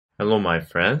Hello my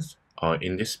friends,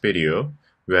 in this video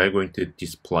we are going to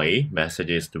display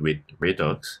messages with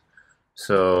Redux.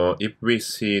 So if we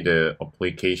see the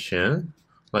application,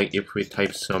 like if we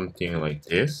type something like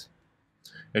this,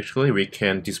 actually we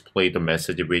can display the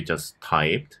message we just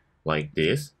typed like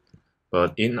this.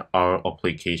 But in our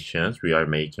applications we are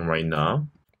making right now,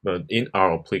 even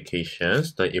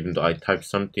though I type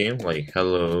something like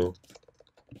hello,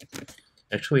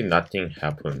 actually nothing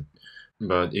happened.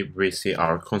 But if we see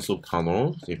our console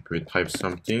panel, if we type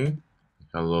something,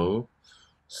 hello,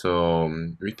 so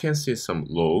we can see some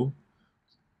log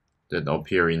that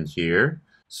appear in here.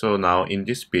 So now in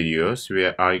this videos, we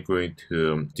are going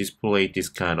to display this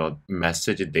kind of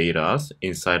message data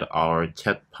inside our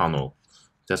chat panel.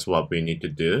 That's what we need to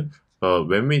do. But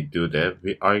when we do that,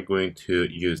 we are going to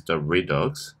use the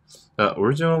Redux.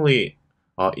 Originally,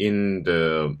 in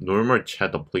the normal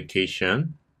chat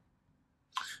application,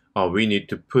 we need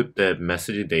to put the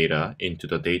message data into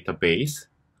the database.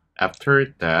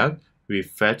 After that, we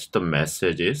fetch the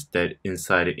messages that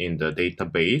inside in the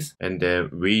database, and then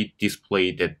we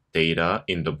display that data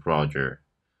in the browser.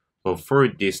 But for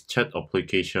this chat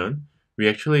application, we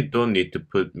actually don't need to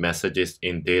put messages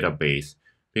in database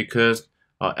because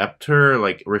after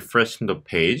like refreshing the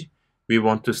page, we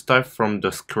want to start from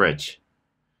the scratch.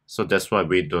 So that's why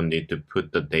we don't need to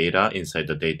put the data inside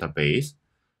the database.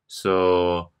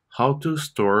 So how to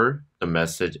store the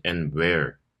message and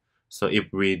where? So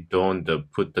if we don't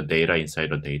put the data inside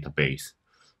the database.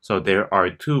 So there are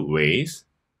two ways.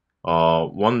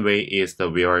 One way is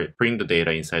that we are putting the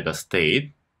data inside the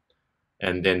state,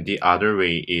 and then the other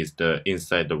way is the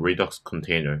inside the Redux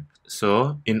container.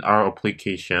 So in our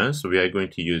applications, we are going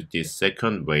to use this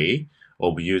second way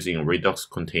of using Redux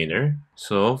container.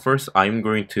 So first, I'm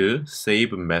going to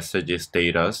save messages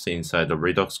data inside the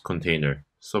Redux container.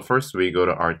 So first, we go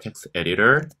to our text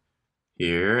editor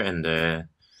here, and then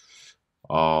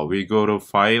we go to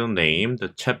file name, the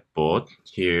chatbot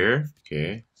here.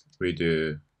 Okay, we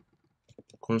do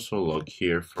console log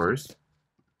here first.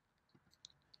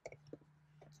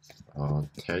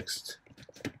 Text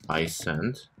I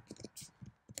sent.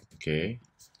 Okay,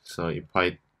 so if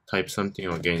I type something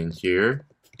again here,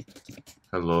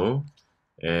 hello,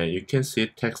 you can see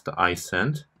text I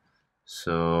sent.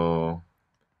 So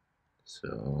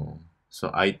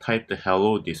I typed the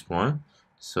hello, this one.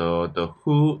 So the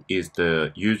who is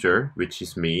the user, which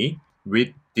is me.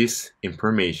 With this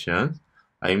information,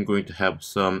 I'm going to have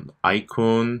some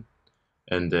icon,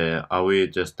 and I will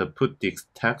just put this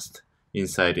text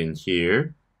inside in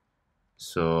here.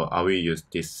 So I will use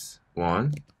this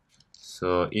one.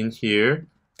 So in here,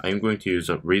 I'm going to use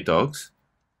a Redux.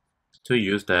 To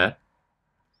use that,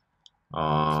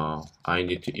 I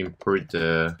need to import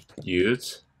the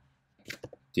use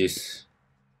this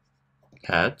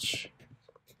patch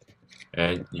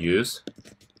and use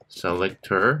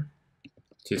selector.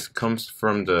 This comes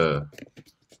from the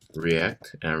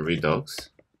React and Redux.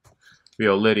 We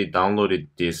already downloaded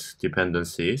these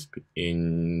dependencies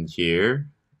in here,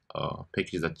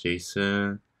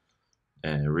 package.json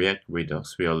and React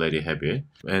Redux. We already have it,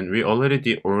 and we already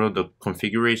did all the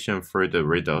configuration for the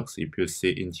Redux. If you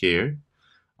see in here,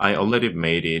 I already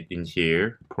made it in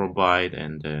here, provide,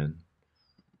 and then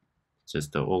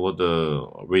just all of the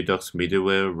Redux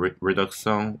middleware, Redux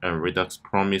song, and Redux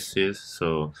promises.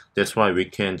 So that's why we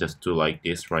can just do like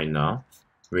this right now.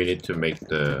 We need to make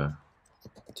the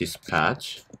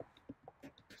dispatch.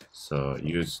 So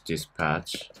use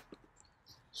dispatch.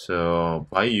 So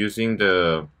by using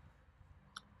the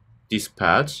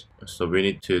dispatch, so we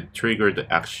need to trigger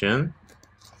the action.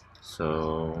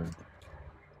 So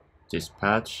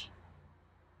dispatch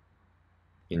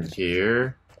in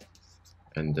here,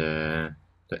 and then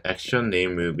the action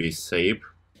name will be save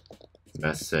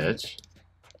message,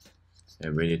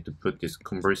 and we need to put this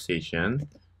conversation.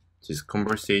 This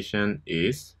conversation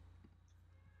is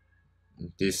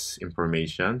this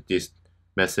information, this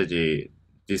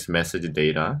message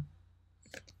data,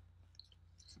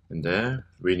 and then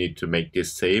we need to make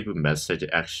this save message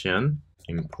action,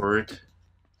 import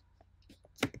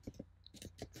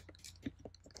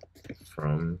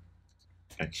from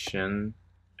action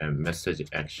and message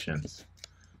actions.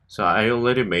 So I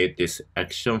already made this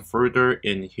action folder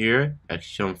in here,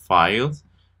 action files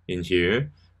in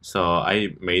here. So I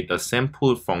made a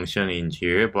sample function in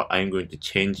here, but I'm going to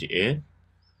change it.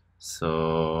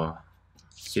 So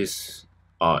this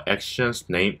action's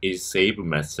name is save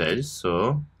message.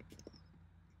 So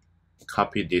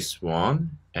copy this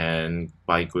one, and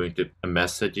by going to a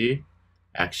message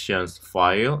actions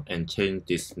file and change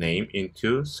this name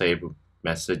into save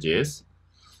messages.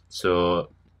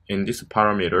 So in this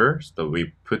parameter, so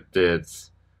we put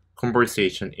this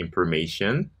conversation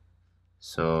information.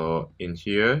 So in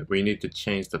here, we need to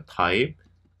change the type.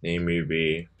 Name will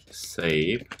be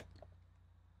save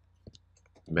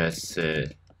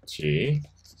message,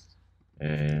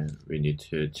 and we need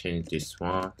to change this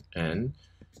one, and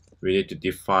we need to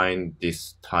define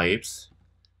these types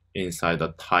inside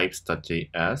the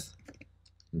types.js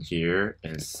here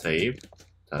and save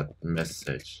that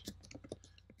message.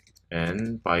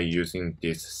 And by using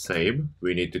this save,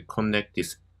 we need to connect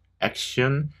this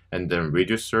action and then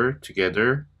reducer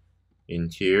together in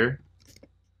here.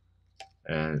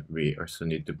 And we also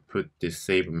need to put this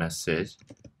save message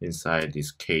inside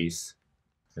this case.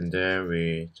 And then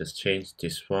we just change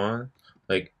this one.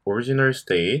 Like original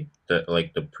state,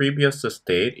 the previous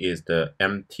state is the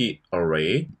empty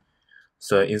array.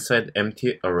 So inside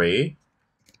empty array,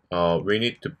 we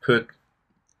need to put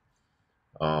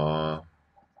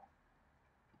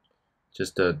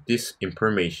just this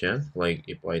information. Like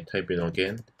if I type in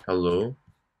again, hello.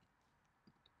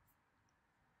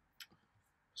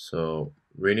 So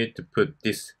we need to put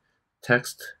this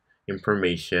text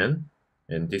information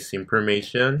and this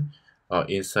information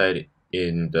inside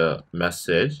in the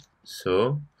message.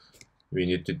 So we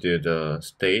need to do the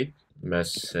state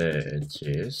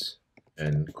messages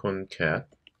and concat,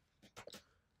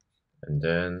 and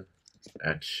then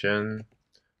action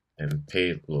and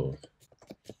payload.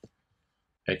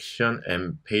 Action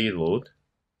and payload.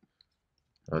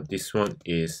 This one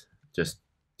is just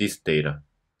this data.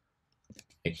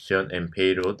 Action and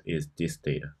payload is this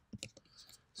data.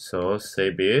 So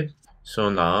save it. So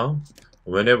now,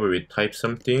 whenever we type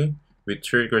something, we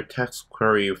trigger text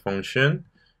query function,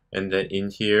 and then in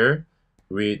here,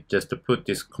 we just put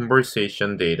this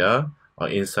conversation data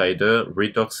inside the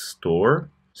Redux store.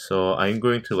 So I'm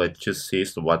going to let you see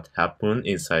what happened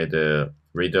inside the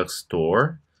Redux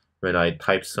store when I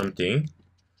type something.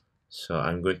 So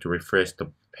I'm going to refresh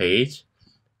the page,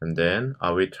 and then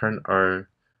I will turn on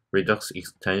Redux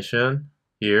extension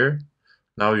here.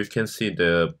 Now you can see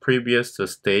the previous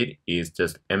state is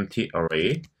just empty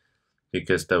array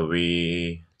because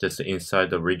we just inside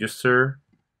the reducer.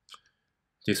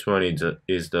 This one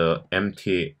is the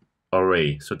empty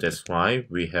array, so that's why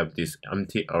we have this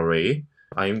empty array.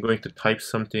 I'm going to type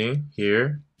something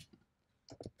here.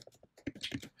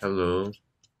 Hello.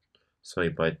 So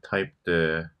if I type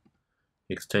the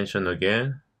extension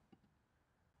again,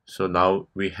 so now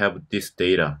we have this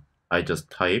data. I just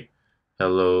type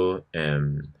hello,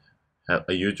 and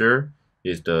a user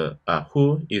is the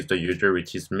who is the user,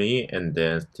 which is me, and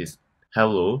then this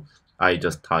hello I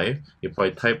just type. If I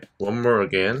type one more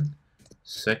again,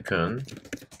 second,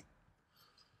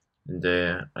 and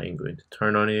then I'm going to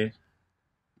turn on it.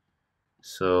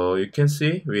 So you can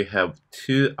see we have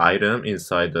two items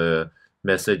inside the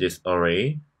messages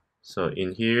array. So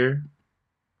in here,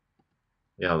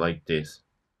 yeah, like this.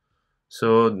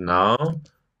 So now,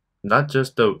 not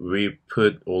just we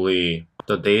put only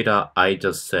the data I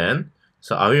just sent,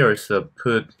 so I will also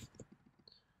put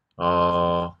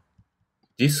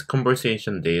this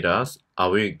conversation data I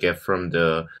will get from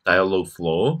the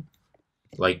Dialogflow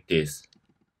like this.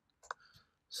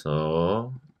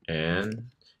 So,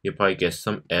 and if I get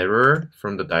some error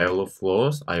from the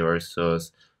Dialogflows, I also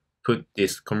put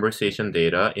this conversation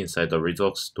data inside the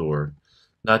results store.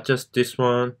 Not just this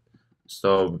one.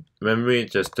 So when we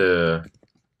just trigger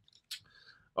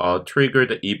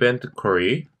the event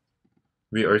query,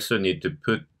 we also need to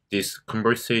put this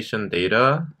conversation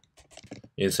data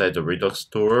inside the Redux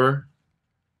store,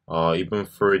 even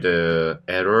for the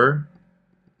error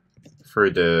for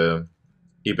the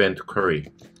event query.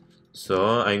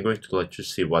 So I'm going to let you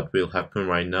see what will happen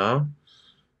right now.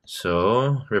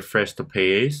 So refresh the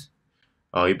page.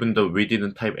 Even though we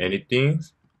didn't type anything,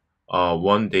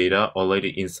 one data already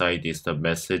inside is the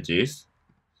messages,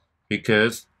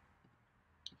 because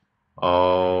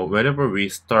whenever we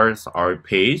start our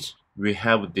page, we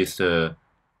have this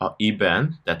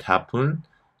event that happened,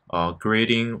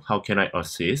 greeting, how can I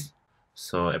assist?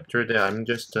 So after that, I'm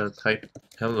just type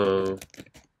hello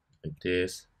like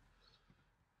this.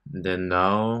 And then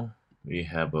now we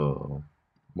have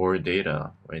more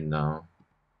data right now.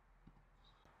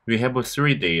 We have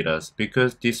 3 data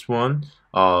because this one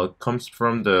comes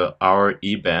from our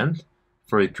event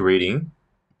for greeting.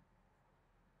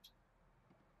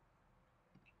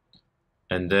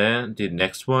 And then the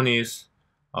next one is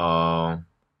the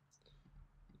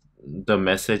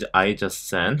message I just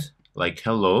sent, like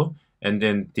hello. And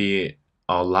then the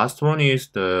last one is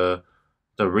the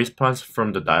response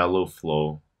from the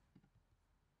Dialogflow.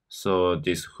 So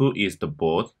this who is the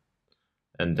bot,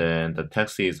 and then the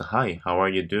text is hi, how are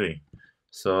you doing?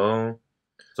 So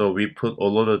So we put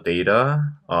all of the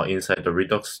data inside the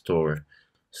Redux store.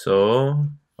 So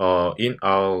in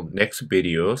our next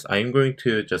videos, I'm going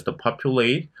to just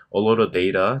populate all of the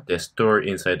data that's stored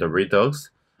inside the Redux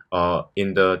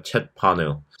in the chat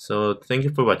panel. So thank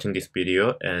you for watching this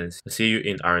video and see you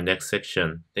in our next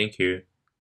section. Thank you.